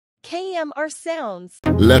KMRSounds.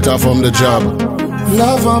 Letter from the job.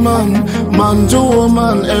 Lavaman, man to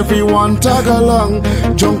woman, everyone tag along.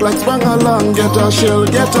 Jump like sprang along, get a shell,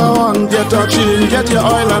 get a one, get a chain, get your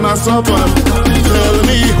oil and a supper. Tell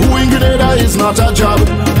me who in Grenada is not a job.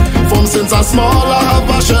 From since I small I have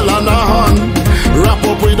a shell and a hand. Wrap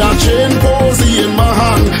up with a chain posy in my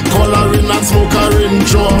hand. Coloring and smoking,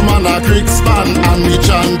 drum and a crick span. And me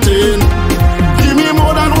chanting, give me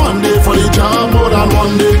more than one day for the job, more than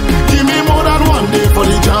one day. Give me more than one day for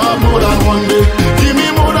the job, more than one day. Give me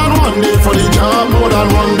more than one day for the job, more than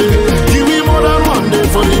one day. Give me more than one day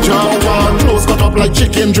for the job. Clothes cut up like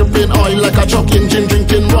chicken, dripping oil like a truck engine,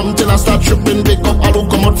 drinking rum till I start tripping. Pick up all who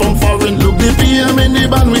come out from foreign. Look the PM in the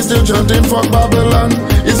band, we still chanting fuck Babylon.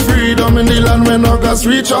 It's freedom in the land when August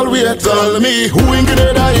reach all we tell me who in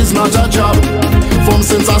Grenada is not a job. From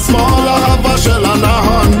since I small I have a shell and a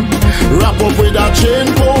hand. Wrap up with a chain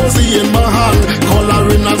posy in my hand.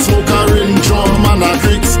 Coloring and smoking, drum and a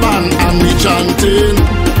crick span. And me chanting,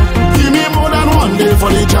 give me more than one day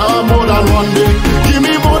for the job, more than one day. Give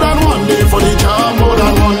me more than one day for the job, more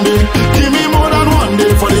than one day. Give me more than one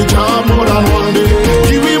day for the job, more than one day.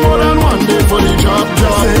 Give me more than one day for the job,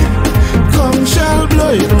 Come shell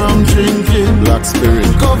blow it, rum drinking. Black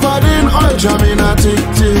spirit covered in oil, jamming a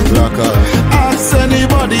tick-tick. Ask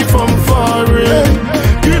anybody from foreign.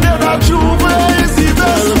 Grenada Juve is the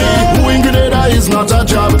best. Tell me who in Grenada is not a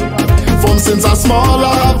job. From since I small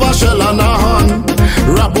I have a shell and a hand.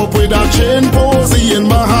 Wrap up with a chain posy in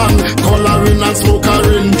my hand. Coloring and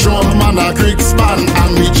smoking, drum and a crick span.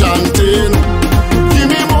 And me chanting, give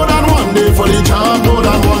me more than one day for the job, more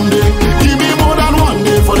than one day. Give me more than one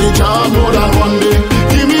day for the job, more than one day.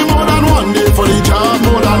 Give me more than one day for the job,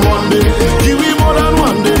 more than one day. Give me more than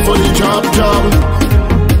one day for the job.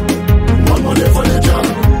 One more day for the job.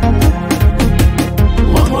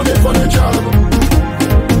 One more day for the job.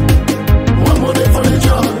 One more day for the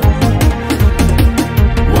job.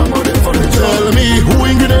 One more day for the job. Tell me who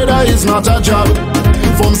in Grenada is not a job.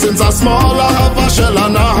 From since I small I have a shell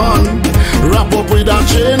and a hand. Wrap up with a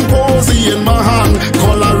chain posy in my hand.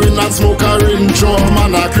 Coloring and smoking, drum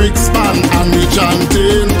and a crick span. And me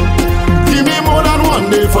chanting, give me more than one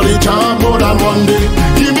day for the job, more than one day.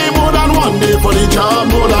 Give me more than one day for the job,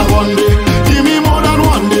 more than one day.